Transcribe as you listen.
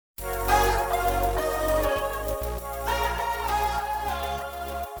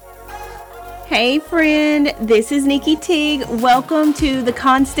Hey friend, this is Nikki Teague. Welcome to the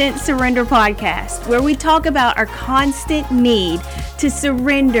Constant Surrender Podcast, where we talk about our constant need to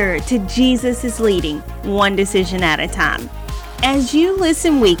surrender to Jesus' leading, one decision at a time. As you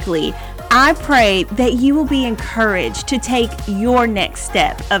listen weekly, I pray that you will be encouraged to take your next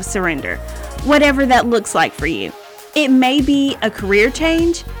step of surrender, whatever that looks like for you. It may be a career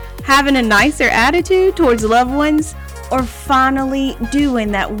change, having a nicer attitude towards loved ones, or finally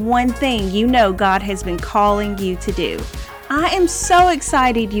doing that one thing you know God has been calling you to do. I am so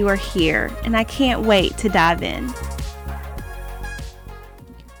excited you are here, and I can't wait to dive in.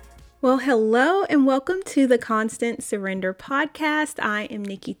 Well, hello and welcome to the Constant Surrender Podcast. I am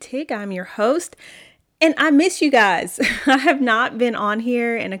Nikki Teague. I'm your host, and I miss you guys. I have not been on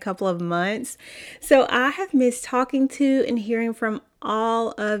here in a couple of months, so I have missed talking to and hearing from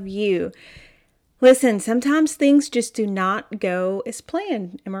all of you. Listen, sometimes things just do not go as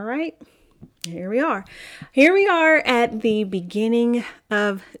planned. Am I right? Here we are. Here we are at the beginning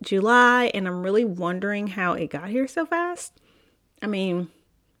of July, and I'm really wondering how it got here so fast. I mean,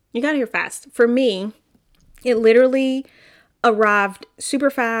 you got here fast. For me, it literally arrived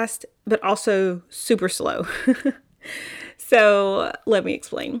super fast, but also super slow. So let me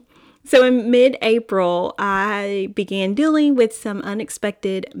explain. So in mid-April, I began dealing with some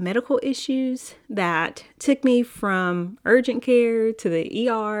unexpected medical issues that took me from urgent care to the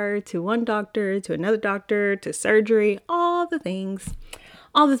ER, to one doctor, to another doctor, to surgery, all the things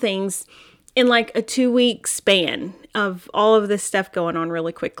in like a 2-week span of all of this stuff going on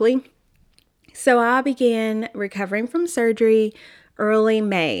really quickly. So I began recovering from surgery early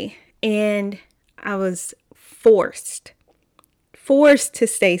May, and I was forced to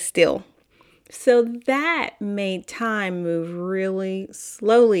stay still. So that made time move really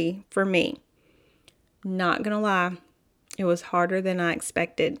slowly for me. Not gonna lie, it was harder than I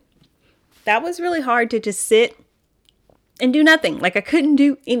expected. That was really hard to just sit and do nothing. Like I couldn't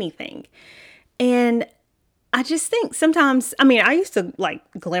do anything. And I just think sometimes, I used to like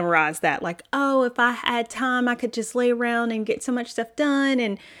glamorize that. Like, oh, if I had time, I could just lay around and get so much stuff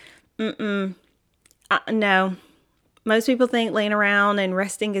done. And no. Most people think laying around and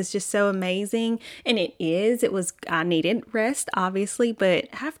resting is just so amazing. And it is. I needed rest, obviously. But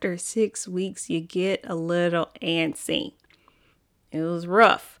after 6 weeks, you get a little antsy. It was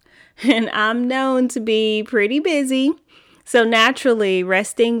rough. And I'm known to be pretty busy. So naturally,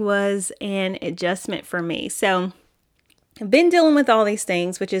 resting was an adjustment for me. So I've been dealing with all these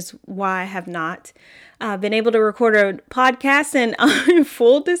things, which is why I have not been able to record a podcast. And in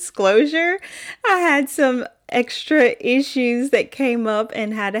full disclosure, I had some extra issues that came up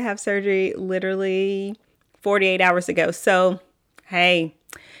and had to have surgery literally 48 hours ago. So, hey,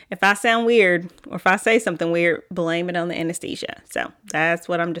 if I sound weird or if I say something weird, blame it on the anesthesia. So that's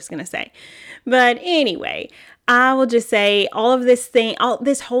what I'm just going to say. But anyway, I will just say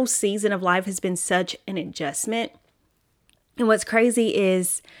this whole season of life has been such an adjustment. And what's crazy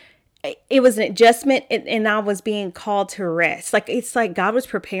is it was an adjustment and I was being called to rest. It's like God was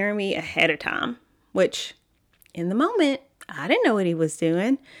preparing me ahead of time, which in the moment, I didn't know what he was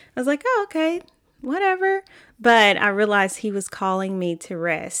doing. I was like, oh, okay, whatever. But I realized he was calling me to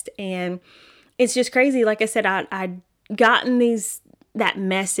rest. And it's just crazy. Like I said, I'd gotten that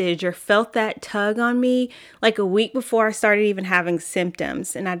message or felt that tug on me like a week before I started even having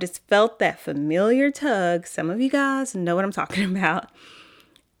symptoms. And I just felt that familiar tug. Some of you guys know what I'm talking about.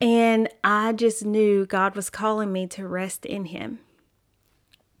 And I just knew God was calling me to rest in him.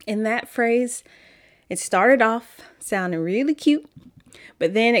 And that phrase, it started off sounding really cute,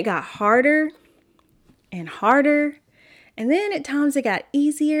 but then it got harder and harder. And then at times it got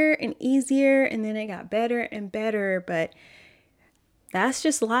easier and easier, and then it got better and better. But that's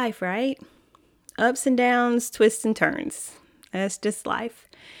just life, right? Ups and downs, twists and turns. That's just life.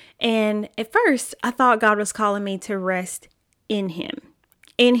 And at first, I thought God was calling me to rest in him.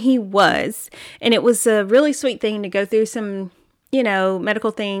 And he was. And it was a really sweet thing to go through some,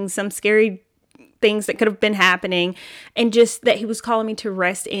 medical things, some scary things that could have been happening, and just that he was calling me to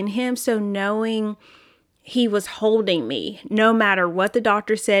rest in him. So knowing he was holding me, no matter what the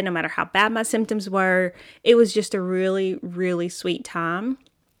doctor said, no matter how bad my symptoms were, it was just a really, really sweet time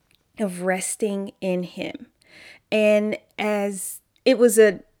of resting in him. And as it was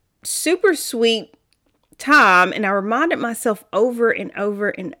a super sweet time, and I reminded myself over and over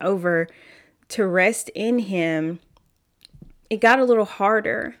and over to rest in him, it got a little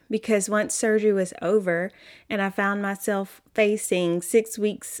harder because once surgery was over and I found myself facing 6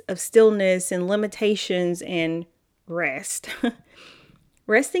 weeks of stillness and limitations and rest,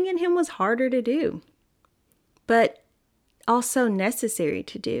 resting in him was harder to do, but also necessary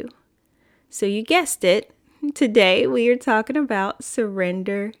to do. So you guessed it. Today we are talking about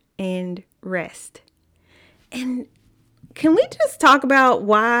surrender and rest. And can we just talk about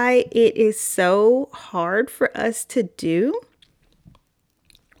why it is so hard for us to do?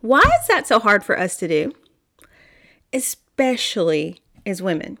 Why is that so hard for us to do? Especially as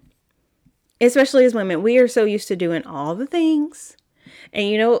women. Especially as women, we are so used to doing all the things.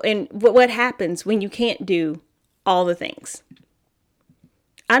 And what happens when you can't do all the things?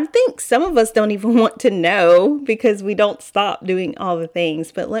 I think some of us don't even want to know because we don't stop doing all the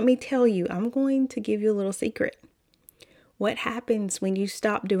things. But let me tell you, I'm going to give you a little secret. What happens when you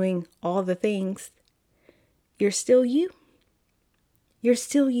stop doing all the things? You're still you. You're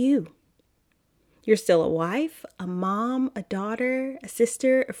still you. You're still a wife, a mom, a daughter, a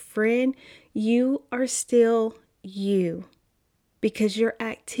sister, a friend. You are still you because your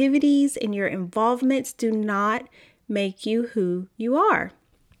activities and your involvements do not make you who you are.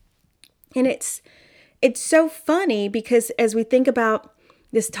 And it's so funny because as we think about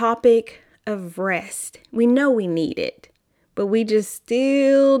this topic of rest, we know we need it, but we just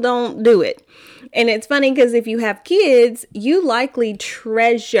still don't do it. And it's funny because if you have kids, you likely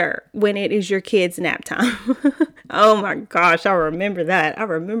treasure when it is your kids' nap time. Oh my gosh, I remember that. I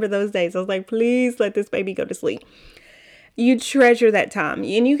remember those days. I was like, please let this baby go to sleep. You treasure that time.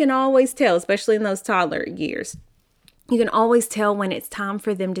 And you can always tell, especially in those toddler years, you can always tell when it's time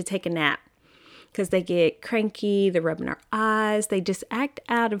for them to take a nap because they get cranky, they're rubbing their eyes, they just act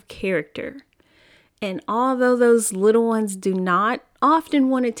out of character. And although those little ones do not often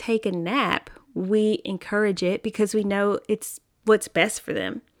want to take a nap, we encourage it because we know it's what's best for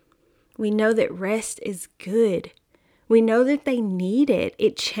them. We know that rest is good. We know that they need it.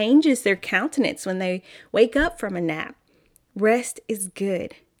 It changes their countenance when they wake up from a nap. Rest is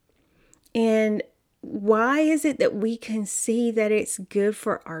good. And why is it that we can see that it's good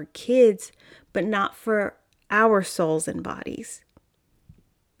for our kids, but not for our souls and bodies?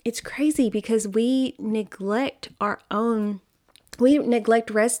 It's crazy because we neglect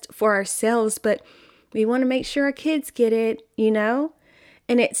rest for ourselves, but we want to make sure our kids get it,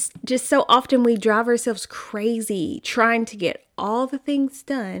 And it's just so often we drive ourselves crazy trying to get all the things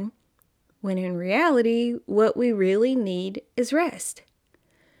done, when in reality, what we really need is rest.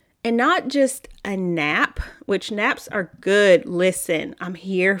 And not just a nap, which naps are good. Listen, I'm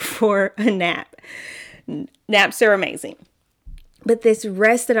here for a nap. Naps are amazing. But this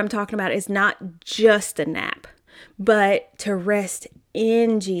rest that I'm talking about is not just a nap, but to rest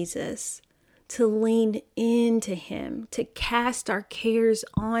in Jesus, to lean into Him, to cast our cares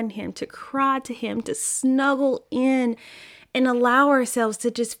on Him, to cry to Him, to snuggle in and allow ourselves to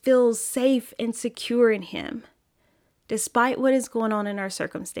just feel safe and secure in Him, despite what is going on in our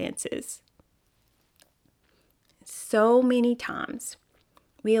circumstances. So many times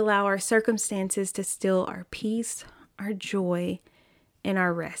we allow our circumstances to steal our peace, our joy, and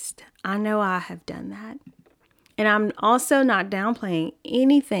our rest. I know I have done that. And I'm also not downplaying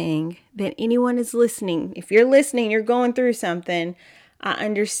anything that anyone is listening. If you're listening, you're going through something. I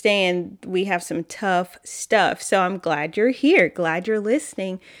understand we have some tough stuff. So I'm glad you're here, glad you're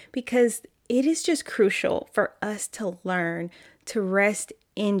listening, because it is just crucial for us to learn to rest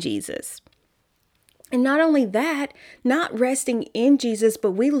in Jesus. And not only that, not resting in Jesus,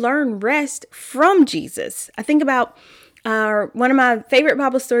 but we learn rest from Jesus. I think about one of my favorite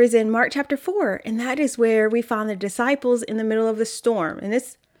Bible stories in Mark chapter 4, and that is where we find the disciples in the middle of the storm. And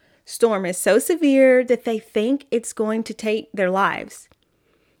this storm is so severe that they think it's going to take their lives.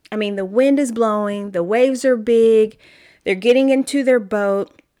 I mean, the wind is blowing, the waves are big, they're getting into their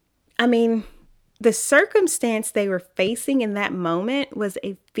boat. I mean, the circumstance they were facing in that moment was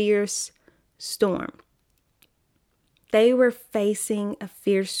a fierce storm. They were facing a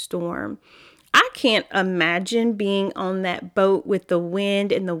fierce storm. I can't imagine being on that boat with the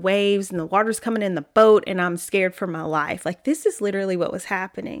wind and the waves and the water's coming in the boat and I'm scared for my life. Like, this is literally what was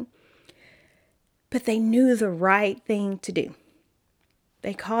happening. But they knew the right thing to do.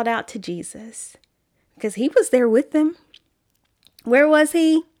 They called out to Jesus because He was there with them. Where was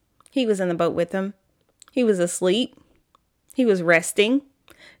He? He was in the boat with them. He was asleep. He was resting,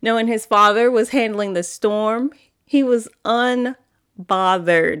 knowing His Father was handling the storm. He was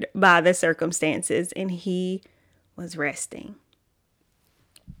unbothered by the circumstances, and He was resting.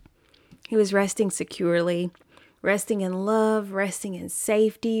 He was resting securely, resting in love, resting in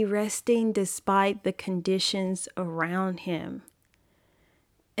safety, resting despite the conditions around Him.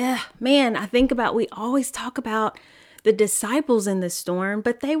 Man, I think about, we always talk about the disciples in the storm,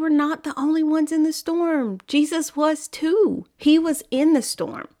 but they were not the only ones in the storm. Jesus was too. He was in the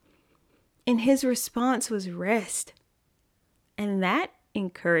storm. And His response was rest. And that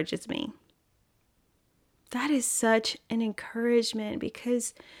encourages me. That is such an encouragement,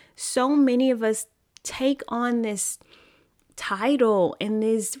 because so many of us take on this title and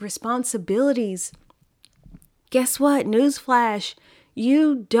these responsibilities. Guess what? Newsflash,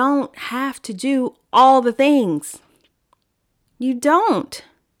 you don't have to do all the things. You don't.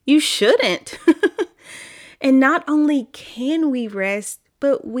 You shouldn't. And not only can we rest,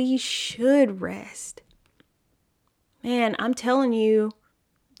 but we should rest. Man, I'm telling you,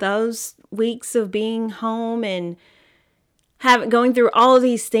 those weeks of being home and going through all of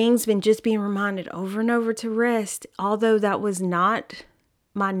these things, been just being reminded over and over to rest. Although that was not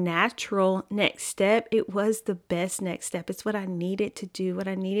my natural next step, it was the best next step. It's what I needed to do. What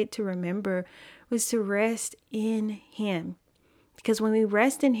I needed to remember was to rest in Him. Because when we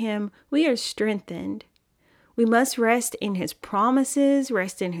rest in Him, we are strengthened. We must rest in His promises,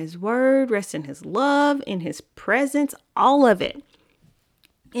 rest in His word, rest in His love, in His presence, all of it.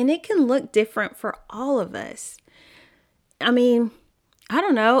 And it can look different for all of us. I mean, I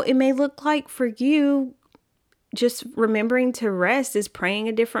don't know. It may look like for you, just remembering to rest is praying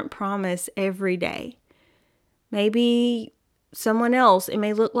a different promise every day. Maybe someone else, it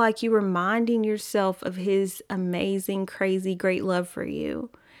may look like you reminding yourself of His amazing, crazy, great love for you,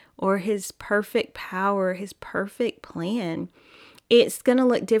 or His perfect power, His perfect plan. It's going to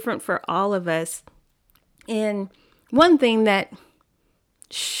look different for all of us. And one thing that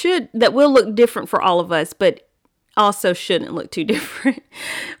will look different for all of us, but also shouldn't look too different.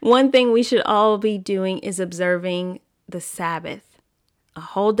 One thing we should all be doing is observing the Sabbath, a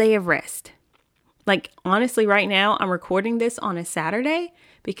whole day of rest. Like, honestly, right now, I'm recording this on a Saturday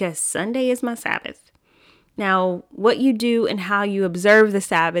because Sunday is my Sabbath. Now, what you do and how you observe the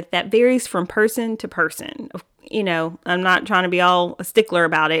Sabbath, that varies from person to person. You know, I'm not trying to be all a stickler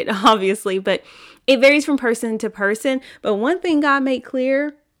about it, obviously, but it varies from person to person. But one thing God made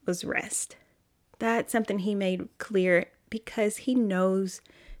clear was rest. That's something He made clear because He knows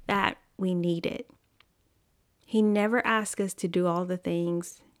that we need it. He never asked us to do all the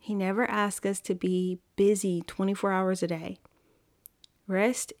things. He never asked us to be busy 24 hours a day.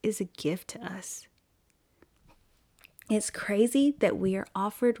 Rest is a gift to us. It's crazy that we are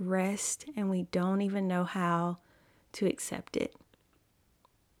offered rest and we don't even know how to accept it.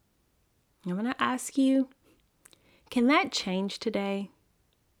 I'm going to ask you, can that change today?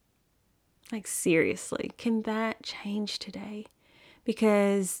 Like, seriously, can that change today?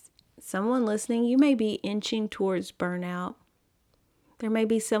 Because someone listening, you may be inching towards burnout. There may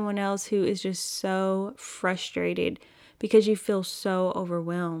be someone else who is just so frustrated because you feel so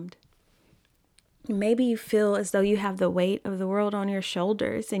overwhelmed. Maybe you feel as though you have the weight of the world on your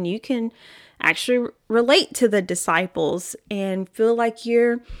shoulders, and you can actually relate to the disciples and feel like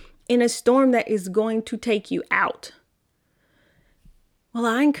you're in a storm that is going to take you out. Well,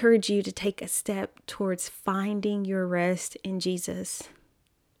 I encourage you to take a step towards finding your rest in Jesus.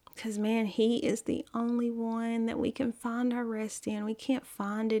 Because, man, He is the only one that we can find our rest in. We can't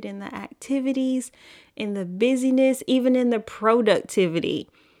find it in the activities, in the busyness, even in the productivity.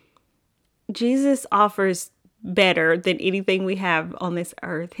 Jesus offers better than anything we have on this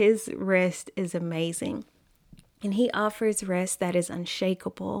earth. His rest is amazing. And He offers rest that is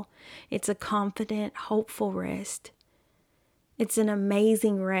unshakable. It's a confident, hopeful rest. It's an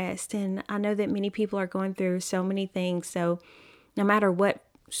amazing rest. And I know that many people are going through so many things. So no matter what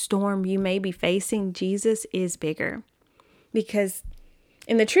storm you may be facing, Jesus is bigger.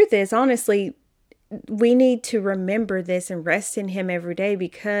 And the truth is, honestly, we need to remember this and rest in Him every day,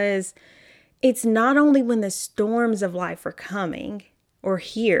 because it's not only when the storms of life are coming or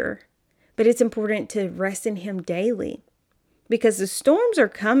here, but it's important to rest in Him daily. Because the storms are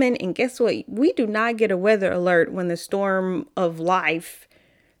coming, and guess what? We do not get a weather alert when the storm of life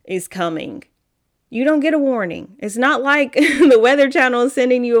is coming. You don't get a warning. It's not like the Weather Channel is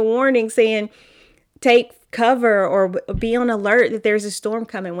sending you a warning saying, take cover or be on alert that there's a storm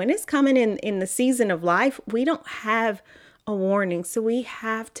coming. When it's coming in the season of life, we don't have a warning. So we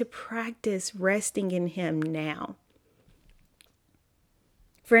have to practice resting in Him now.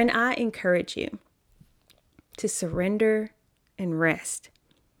 Friend, I encourage you to surrender and rest.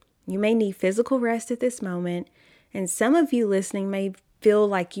 You may need physical rest at this moment, and some of you listening may feel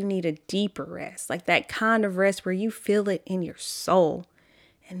like you need a deeper rest, like that kind of rest where you feel it in your soul.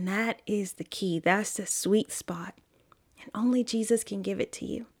 And that is the key. That's the sweet spot. And only Jesus can give it to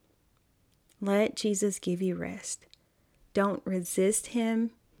you. Let Jesus give you rest. Don't resist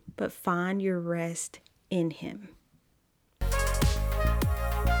Him, but find your rest in Him.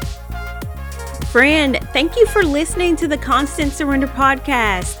 Friend, thank you for listening to the Constant Surrender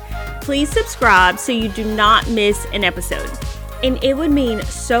podcast. Please subscribe so you do not miss an episode. And it would mean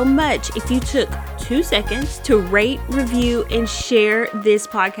so much if you took 2 seconds to rate, review, and share this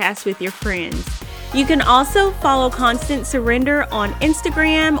podcast with your friends. You can also follow Constant Surrender on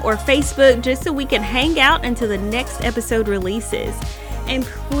Instagram or Facebook just so we can hang out until the next episode releases. And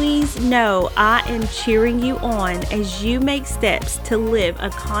please know I am cheering you on as you make steps to live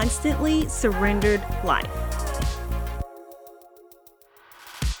a constantly surrendered life.